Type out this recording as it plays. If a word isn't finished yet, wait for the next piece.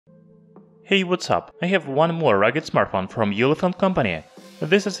Hey, what's up? I have one more rugged smartphone from Ulefone company.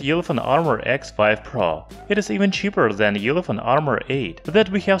 This is Ulefone Armor X5 Pro. It is even cheaper than Ulefone Armor 8 that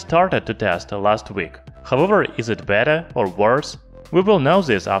we have started to test last week. However, is it better or worse? We will know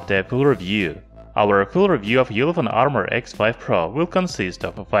this after a full review. Our full review of Ulefone Armor X5 Pro will consist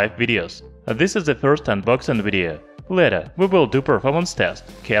of 5 videos. This is the first unboxing video. Later, we will do performance test,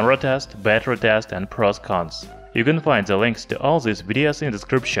 camera test, battery test and pros-cons. You can find the links to all these videos in the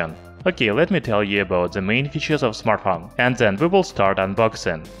description. Okay, let me tell you about the main features of smartphone, and then we will start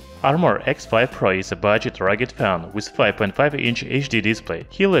unboxing. Armor X5 Pro is a budget rugged phone with 5.5-inch HD display,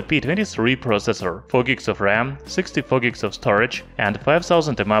 Helio P22 processor, 4GB of RAM, 64GB of storage, and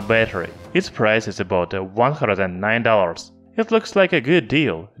 5000 mAh battery. Its price is about $109. It looks like a good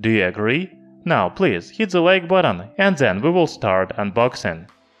deal, do you agree? Now please hit the like button, and then we will start unboxing.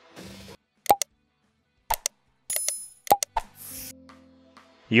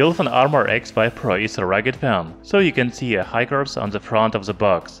 Ulefone Armor X5 Pro is a rugged phone, so you can see a high curves on the front of the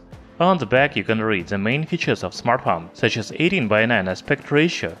box. On the back you can read the main features of smartphone, such as 18:9 aspect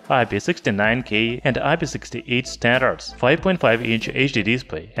ratio, IP69K and IP68 standards, 5.5-inch HD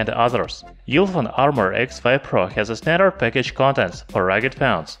display, and others. Ulefone Armor X5 Pro has a standard package contents for rugged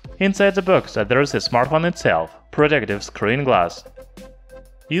phones. Inside the box there is a smartphone itself, protective screen glass,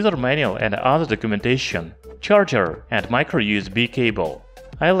 user manual and other documentation, charger, and micro-USB cable.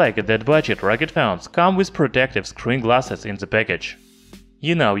 I like that budget rugged phones come with protective screen glasses in the package.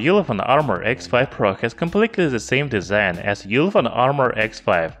 You know, Ulefone Armor X5 Pro has completely the same design as Ulefone Armor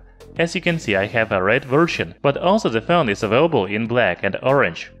X5. As you can see, I have a red version, but also the phone is available in black and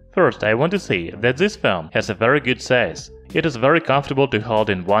orange. First, I want to say that this phone has a very good size. It is very comfortable to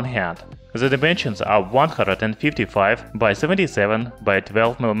hold in one hand. The dimensions are 155 by 77 by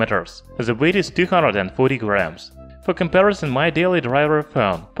 12 mm. The weight is 240 grams. For comparison, my daily driver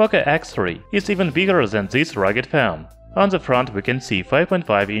phone, Poco X3, is even bigger than this rugged phone. On the front we can see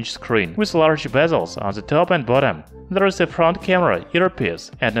 5.5-inch screen with large bezels on the top and bottom. There is a front camera,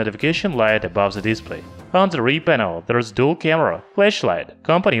 earpiece, and notification light above the display. On the rear panel there is dual camera, flashlight,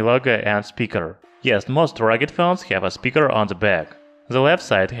 company logo and speaker. Yes, most rugged phones have a speaker on the back. The left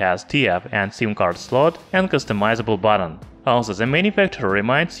side has TF and SIM card slot and customizable button. Also, the manufacturer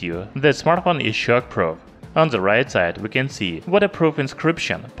reminds you that smartphone is shockproof. On the right side we can see waterproof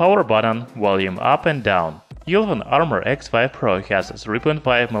inscription, power button, volume up and down. Ulefone Armor X5 Pro has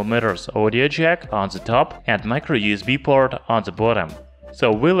 3.5mm audio jack on the top and micro-USB port on the bottom.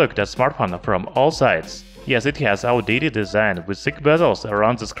 So we looked at smartphone from all sides. Yes, it has outdated design with thick bezels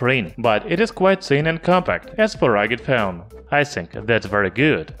around the screen, but it is quite thin and compact as for rugged phone. I think that's very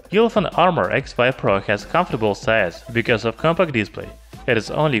good. Ulefone Armor X5 Pro has comfortable size because of compact display. It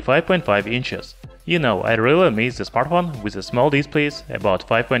is only 5.5 inches. You know, I really miss the smartphone with the small displays about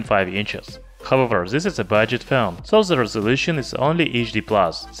 5.5 inches. However, this is a budget phone, so the resolution is only HD+,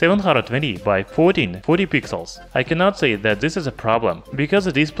 720 by 1440 pixels. I cannot say that this is a problem, because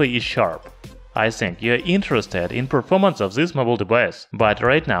the display is sharp. I think you are interested in performance of this mobile device, but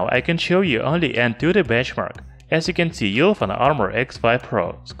right now I can show you only AnTuTu benchmark. As you can see, Ulefone Armor X5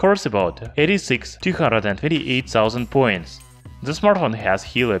 Pro scores about 86,228,000 points. The smartphone has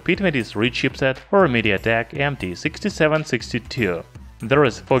Helio P23 chipset or MediaTek MT6762. There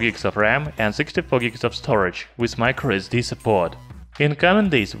is 4GB of RAM and 64GB of storage with microSD support. In coming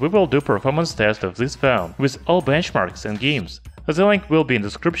days we will do performance test of this phone with all benchmarks and games. The link will be in the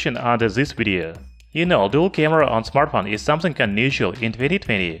description under this video. You know, dual camera on smartphone is something unusual in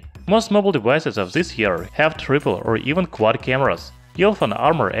 2020. Most mobile devices of this year have triple or even quad cameras. Ulefone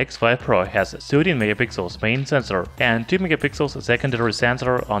Armor X5 Pro has 13 megapixels main sensor and 2 megapixels secondary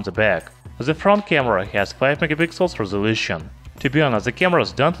sensor on the back. The front camera has 5 megapixels resolution. To be honest, the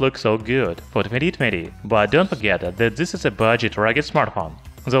cameras don't look so good for 2020, but don't forget that this is a budget rugged smartphone.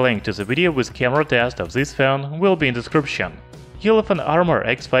 The link to the video with camera test of this phone will be in the description. Ulefone Armor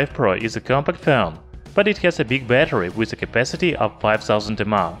X5 Pro is a compact phone, but it has a big battery with a capacity of 5000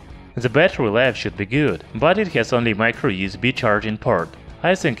 mAh. The battery life should be good, but it has only micro-USB charging port.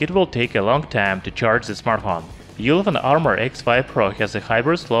 I think it will take a long time to charge the smartphone. Ulefone Armor X5 Pro has a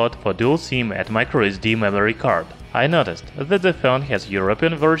hybrid slot for dual SIM and microSD memory card. I noticed that the phone has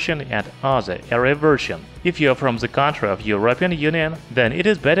European version and other area version. If you are from the country of European Union, then it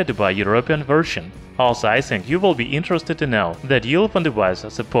is better to buy European version. Also, I think you will be interested to know that Ulefone device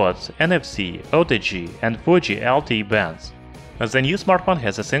supports NFC, OTG, and 4G LTE bands. The new smartphone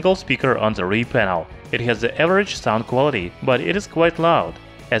has a single speaker on the rear panel. It has the average sound quality, but it is quite loud.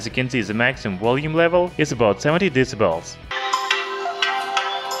 As you can see, the maximum volume level is about 70 decibels.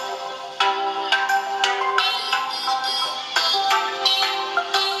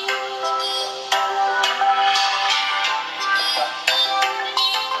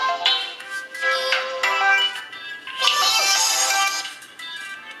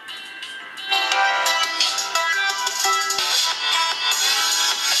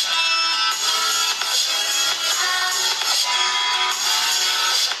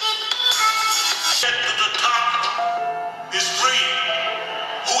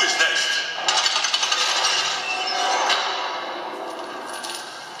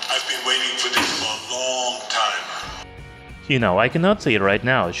 been waiting for this for a long time. I cannot say right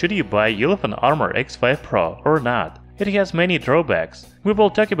now should you buy Ulefone Armor X5 Pro or not. It has many drawbacks. We will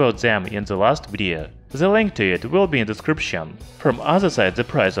talk about them in the last video. The link to it will be in the description. From other side, the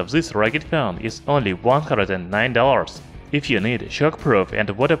price of this rugged phone is only $109. If you need shockproof and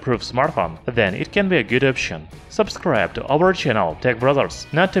waterproof smartphone, then it can be a good option. Subscribe to our channel Tech Brothers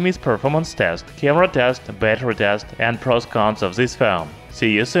not to miss performance test, camera test, battery test, and pros cons of this phone.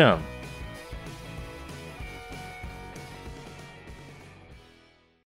 See you soon!